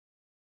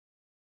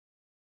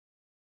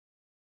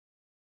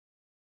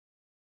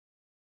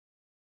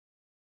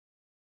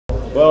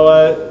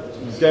Well,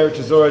 Dereck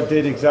Chisora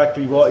did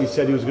exactly what he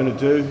said he was going to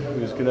do.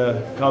 He was going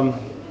to come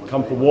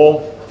for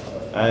war,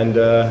 and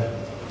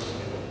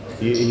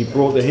he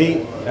brought the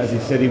heat, as he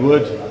said he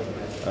would.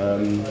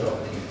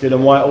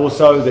 Dillian Whyte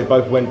also, they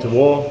both went to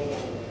war.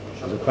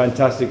 It was a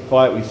fantastic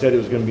fight. We said it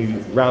was going to be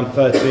round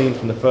 13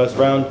 from the first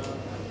round,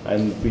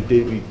 and we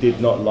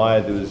did not lie.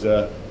 There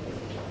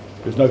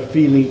was no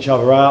feeling each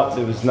other out.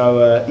 There was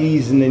no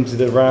easing into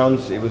the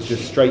rounds. It was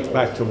just straight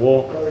back to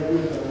war,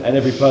 and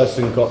every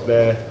person got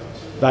their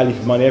value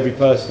for money. Every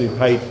person who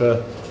paid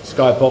for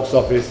Sky box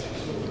office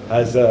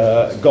has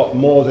got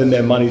more than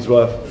their money's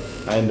worth,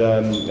 and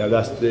you know,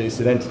 it's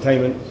an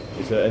entertainment.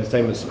 It's an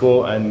entertainment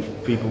sport, and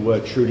people were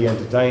truly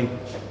entertained.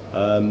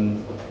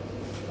 I'm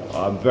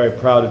very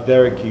proud of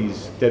Dereck.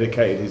 He's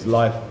dedicated his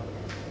life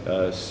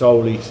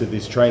solely to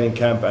this training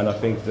camp, and I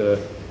think there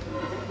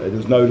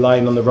was no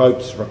laying on the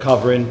ropes,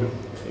 recovering.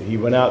 He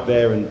went out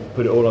there and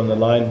put it all on the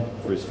line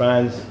for his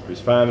fans, for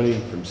his family,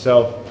 for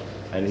himself,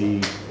 and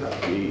he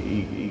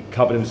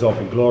covered himself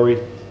in glory.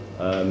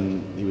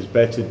 He was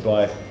bettered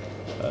by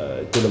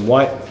Dillian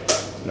Whyte.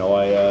 You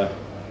know,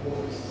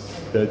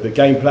 the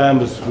game plan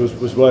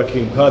was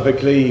working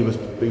perfectly. He was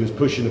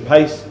pushing the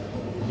pace.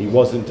 He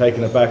wasn't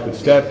taking a backward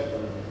step.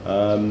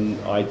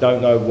 I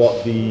don't know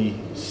what the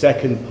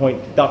second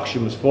point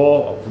deduction was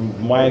for.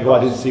 From my angle, I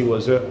didn't see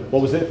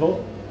what was it for?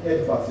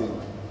 Headbutting.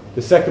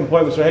 The second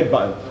point was for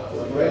headbutting.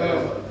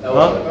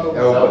 Huh?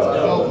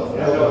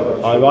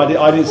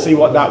 I didn't see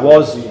what that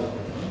was.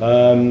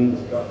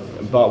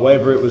 But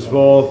whatever it was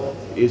for,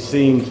 it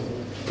seemed,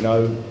 you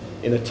know,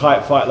 in a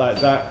tight fight like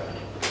that,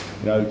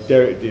 you know,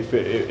 Dereck,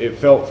 it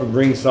felt from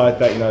ringside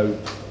that, you know,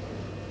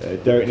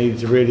 Dereck needed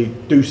to really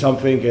do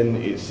something, and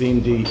it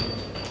seemed he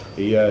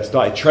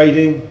started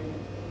trading,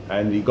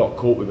 and he got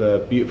caught with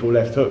a beautiful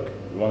left hook.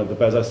 One of the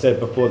best, as I said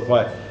before the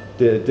fight,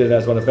 Dillian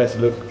has one of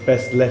the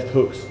best left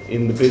hooks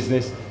in the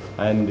business,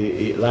 and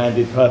it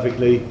landed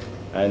perfectly,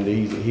 and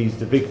he's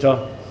the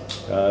victor.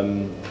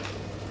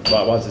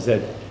 But once I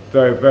said,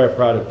 very, very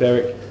proud of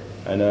Dereck,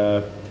 and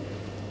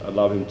I'd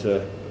love him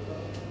to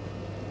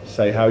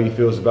say how he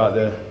feels about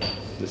the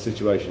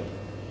situation.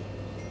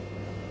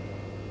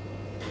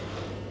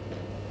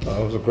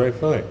 It was a great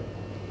fight.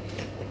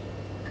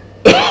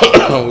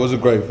 It was a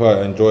great fight.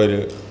 I enjoyed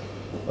it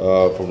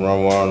from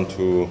round one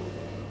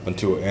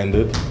until it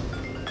ended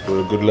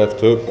with a good left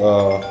hook.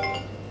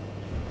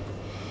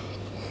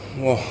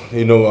 Well,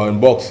 you know, in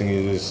boxing,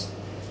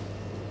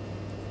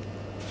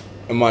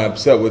 am I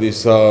upset with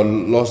this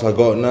loss I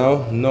got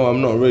now? No, I'm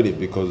not really,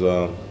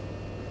 because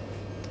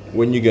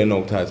when you get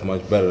knocked out, it's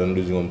much better than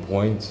losing on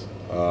points.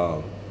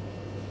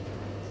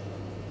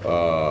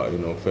 You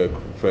know,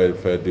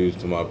 fair dues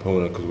to my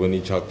opponent, because when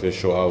he chucked his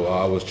shot,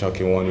 I was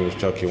chucking one, he was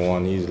chucking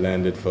one, he's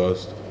landed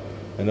first,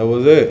 and that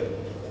was it.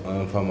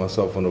 I found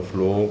myself on the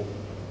floor.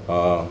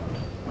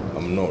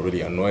 I'm not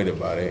really annoyed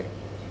about it,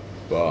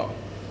 but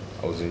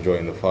I was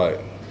enjoying the fight.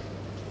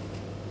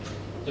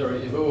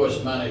 Dereck, you've always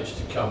managed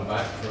to come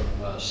back from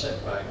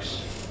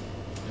setbacks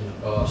in the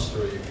past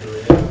through your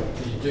career.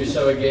 Can you do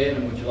so again,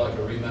 and would you like a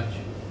rematch?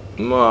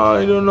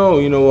 I don't know,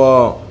 you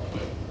know,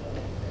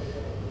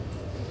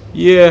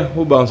 yeah,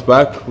 we'll bounce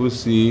back. We'll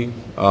see. You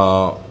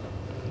know,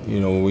 I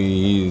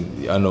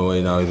know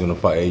right now he's gonna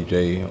fight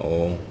AJ,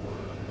 or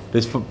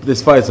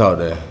there's fights out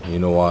there. You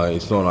know,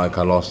 it's not like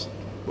I lost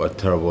a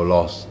terrible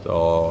loss,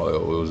 or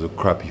it was a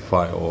crappy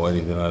fight or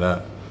anything like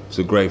that. It's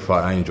a great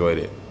fight. I enjoyed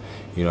it.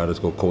 You know, I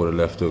just got caught with a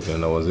left hook,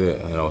 and that was it.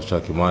 And I was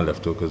chucking my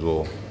left hook as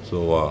well.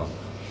 So,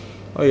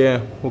 oh yeah,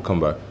 we'll come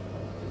back.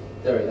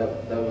 Dereck,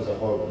 that was a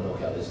horrible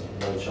knockout. There's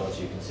no chance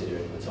you consider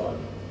it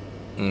retirement?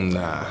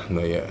 Nah,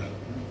 not yet.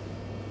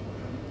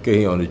 Get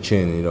hit on the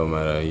chin, it don't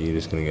matter. You're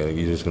just gonna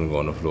go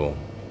on the floor.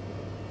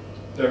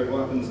 Dereck,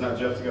 what happens now?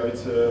 Do you have to go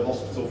to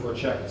hospital for a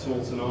check at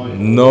all tonight?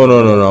 No.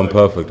 I'm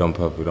perfect. I'm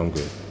good. Did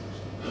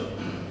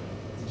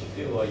you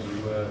feel like you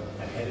were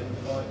ahead of the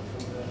fight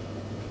before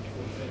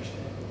you finished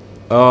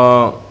it?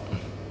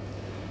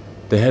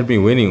 They had me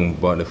winning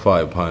by the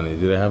fight, apparently.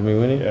 Did they have me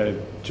winning? Yeah,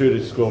 two of the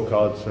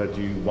scorecards had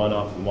you one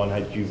up and one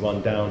had you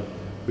one down,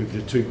 with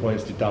the 2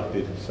 points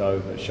deducted. So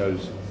that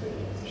shows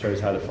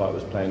how the fight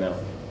was playing out.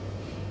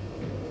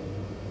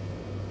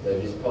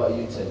 Is part of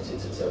you tempted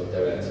to tell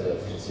Dereck to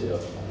consider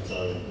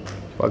retiring?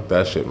 Fuck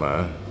that shit,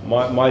 man.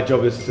 My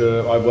job is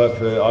to I work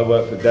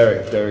for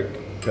Dereck. Dereck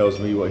tells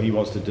me what he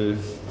wants to do,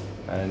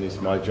 and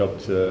it's my job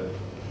to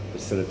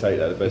facilitate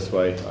that the best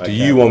way I can. Do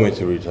you want me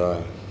to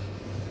retire?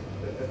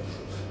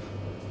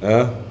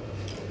 Huh?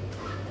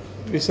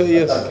 You say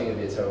yes. I don't think it'd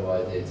be a terrible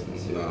idea to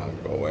consider. Nah,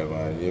 go away,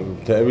 man.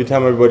 Every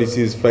time everybody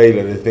sees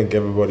failure, they think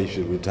everybody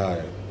should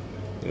retire.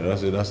 You know,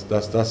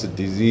 that's a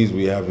disease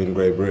we have in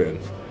Great Britain.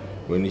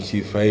 When you see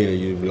failure,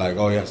 you're like,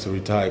 oh, he has to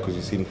retire because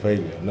you've seen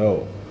failure.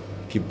 No,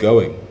 keep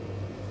going.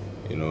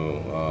 You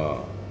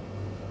know,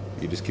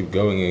 you just keep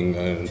going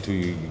until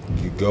you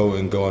go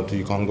until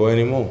you can't go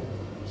anymore.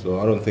 So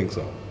I don't think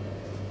so.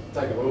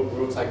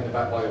 We're all taken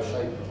aback by your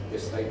shape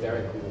yesterday,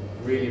 Dereck.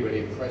 We're really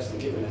impressed,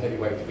 and given the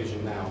heavyweight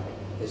division now,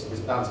 there's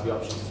bound to be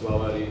options as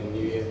well early in the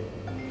new year.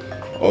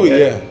 Oh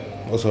yeah.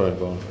 Oh, sorry,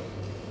 go on.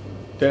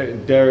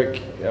 Dereck,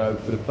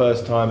 for the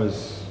first time,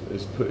 has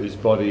put his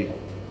body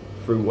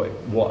through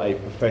what a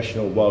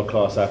professional,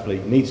 world-class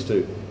athlete needs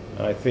to.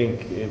 And I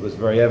think it was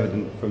very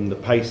evident from the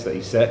pace that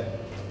he set,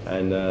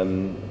 and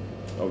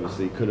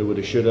obviously coulda,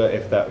 woulda, shoulda.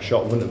 If that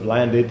shot wouldn't have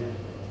landed,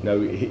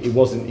 he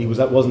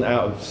wasn't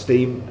out of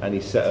steam, and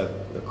he set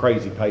a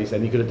crazy pace,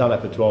 and he could have done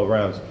that for 12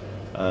 rounds.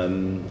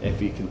 If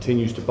he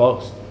continues to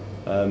box,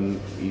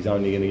 he's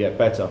only going to get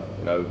better.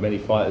 Many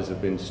fighters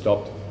have been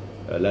stopped.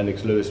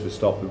 Lennox Lewis was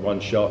stopped with one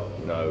shot.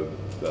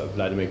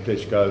 Vladimir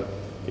Klitschko.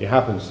 It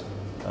happens.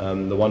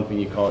 The one thing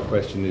you can't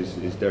question is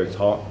Dereck's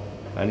heart,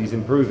 and he's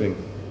improving.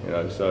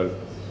 So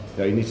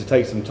he needs to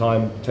take some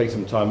time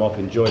off,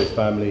 enjoy his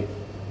family.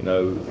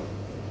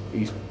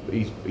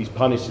 He's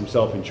punished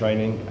himself in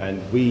training, and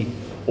we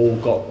all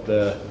got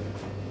the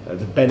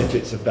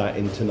benefits of that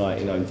in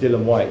tonight.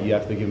 Dillian Whyte, you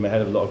have to give him a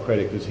hell of a lot of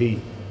credit, because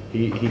he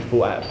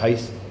fought at a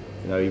pace.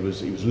 He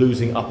was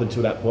losing up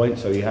until that point.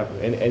 So you have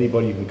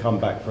anybody who can come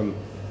back from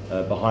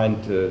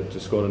behind to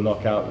score a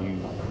knockout.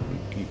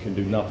 You can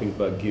do nothing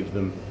but give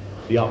them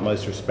the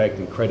utmost respect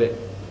and credit.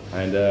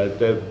 And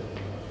they're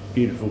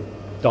beautiful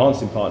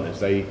dancing partners.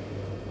 They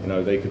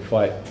could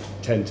fight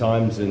 10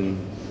 times, and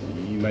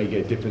you may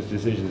get different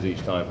decisions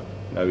each time.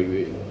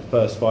 The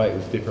first fight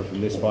was different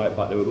from this fight,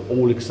 but they were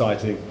all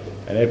exciting.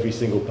 And every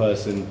single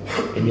person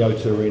in the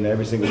O2 Arena,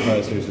 every single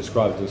person who's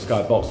subscribed to the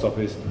Sky Box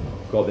Office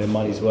got their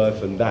money's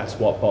worth, and that's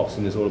what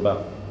boxing is all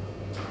about.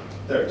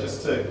 Dereck,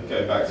 just to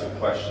go back to a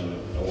question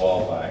a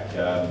while back,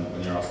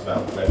 when you were asked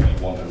about whether you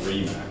want a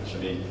rematch, I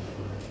mean,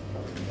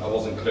 I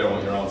wasn't clear on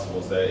what your answer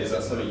was there. Is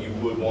that something you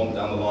would want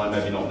down the line,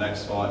 maybe not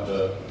next fight,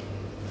 but...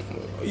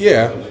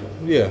 Yeah,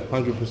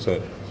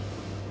 100%.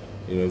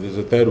 There's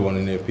a third one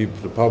in there,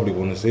 the public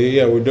want to say,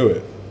 yeah, we'll do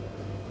it.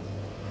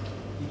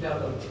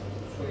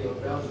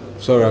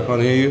 Sorry, I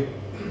can't hear you.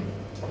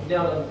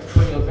 Down on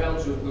 20 odd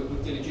rounds with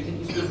Dillian. Do you think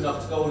he's good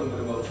enough to go on with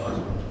a world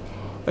title?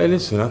 Hey,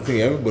 listen, I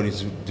think everybody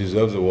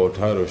deserves a world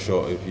title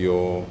shot if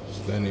you're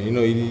standing.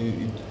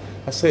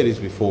 I said this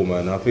before,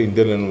 man. I think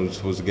Dillian was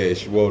supposed to get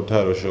his world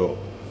title shot,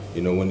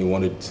 when he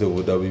wanted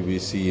silver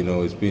WBC.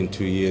 It's been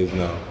 2 years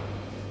now.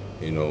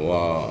 I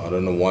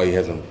don't know why he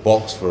hasn't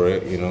boxed for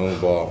it,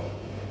 but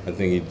I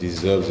think he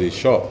deserves a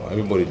shot.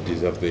 Everybody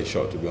deserves their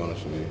shot, to be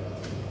honest with you.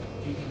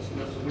 Do you think he's good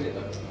enough to win it,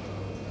 though?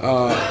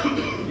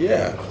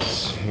 Yeah,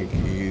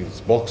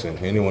 it's boxing.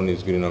 Anyone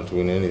is good enough to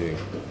win anything.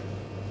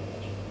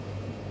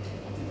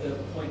 Did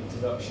the point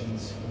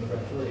deductions from the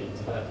referee,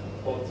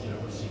 what did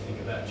you think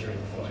of that during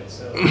the fight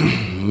itself?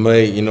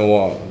 Mate, you know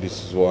what?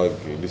 This is why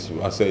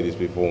I said this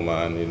before,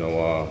 man.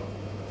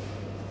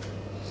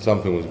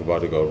 Something was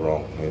about to go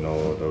wrong.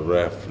 The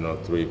ref,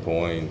 3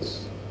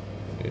 points.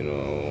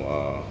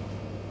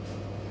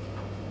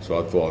 So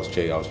I thought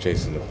I was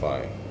chasing the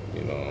fight.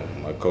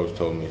 My coach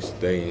told me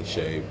stay in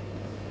shape.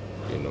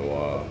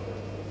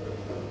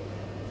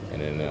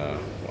 And then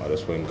I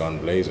just went gun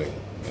blazing,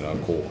 I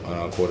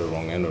caught the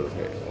wrong end of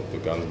the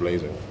guns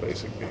blazing,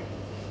 basically.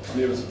 I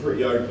mean, it was a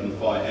pretty open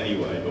fight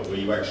anyway, but were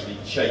you actually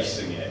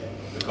chasing it?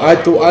 My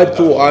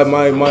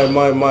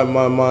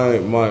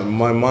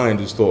mind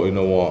just thought,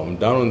 I'm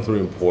down on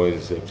 3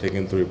 points. They've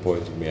taken 3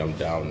 points from me. I'm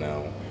down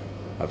now.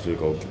 I have to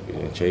go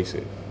and chase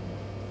it.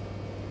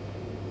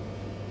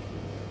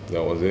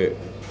 That was it.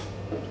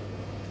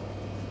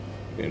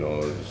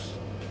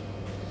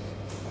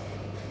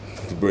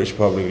 The British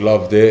public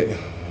loved it.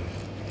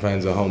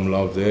 Fans at home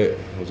loved it.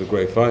 It was a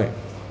great fight.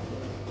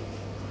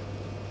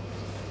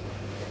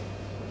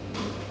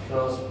 Can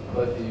I ask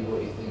both of you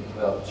what you think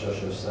about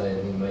Joshua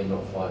saying he may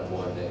not fight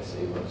Whyte next,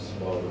 he wants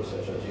Wilder,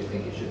 etc.? Do you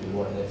think it should be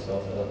Whyte next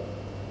after that?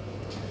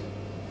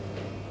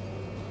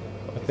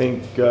 I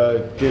think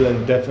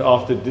Dillian,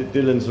 after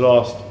Dillian's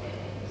last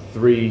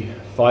 3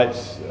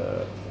 fights,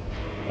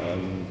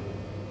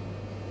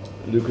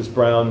 Lucas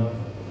Brown,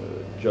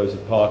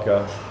 Joseph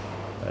Parker,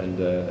 and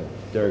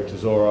Dereck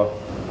Chisora,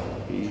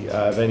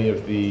 out of any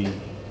of the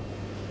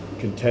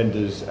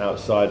contenders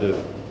outside of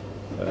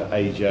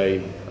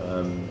AJ,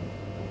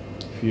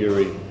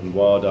 Fury and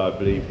Wilder, I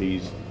believe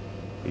he's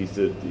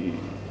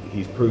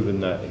proven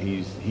that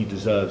he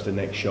deserves the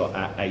next shot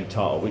at a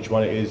title. Which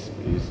one it is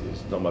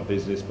not my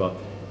business, but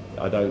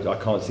I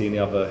can't see any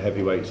other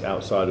heavyweights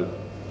outside of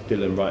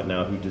Dillian right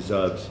now who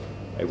deserves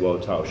a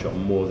world title shot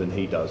more than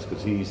he does,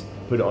 because he's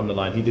put it on the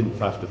line. He didn't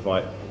have to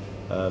fight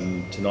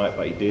tonight,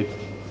 but he did,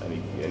 and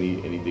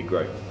he did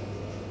great.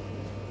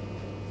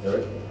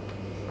 Dereck?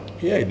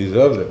 Yeah, he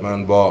deserves it,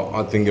 man. But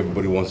I think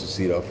everybody wants to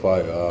see that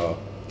fight,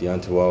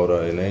 Deontay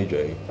Wilder and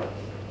AJ.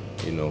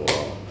 And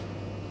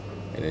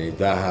then if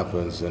that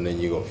happens, and then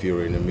you got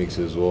Fury in the mix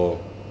as well.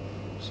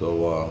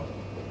 So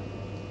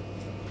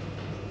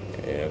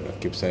yeah, I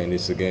keep saying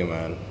this again,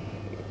 man.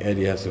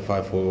 Eddie has to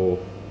fight for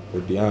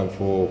Dillian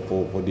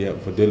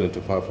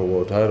to fight for a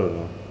world title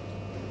now.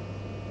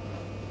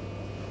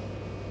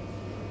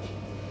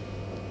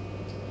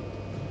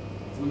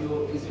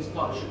 Is this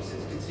partnership set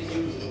to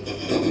continue?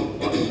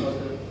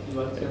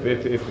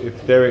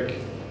 If Dereck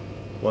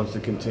wants to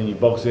continue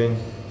boxing,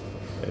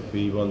 if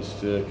he wants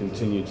to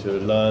continue to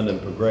learn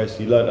and progress.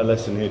 He learned a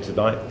lesson here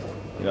tonight.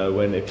 You know,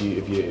 when if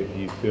you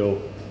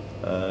feel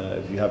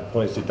if you have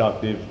points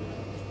deductive,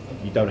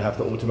 you don't have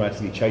to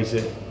automatically chase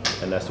it,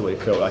 and that's what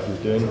it felt like he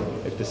was doing.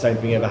 If the same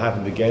thing ever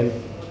happened again,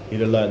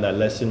 he'd have learned that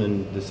lesson,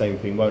 and the same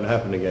thing won't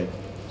happen again.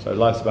 So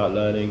life's about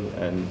learning,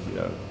 and you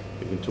know,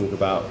 we can talk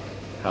about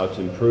how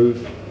to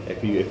improve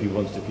if he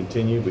wants to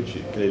continue, which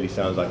it clearly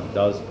sounds like he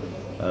does.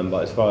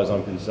 But as far as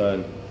I'm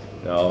concerned,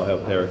 you know, I'll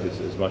help Dereck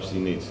as much as he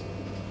needs.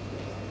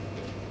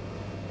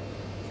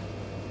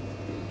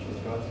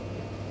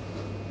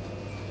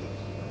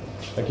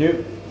 Thank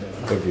you.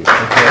 Thank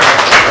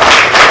you.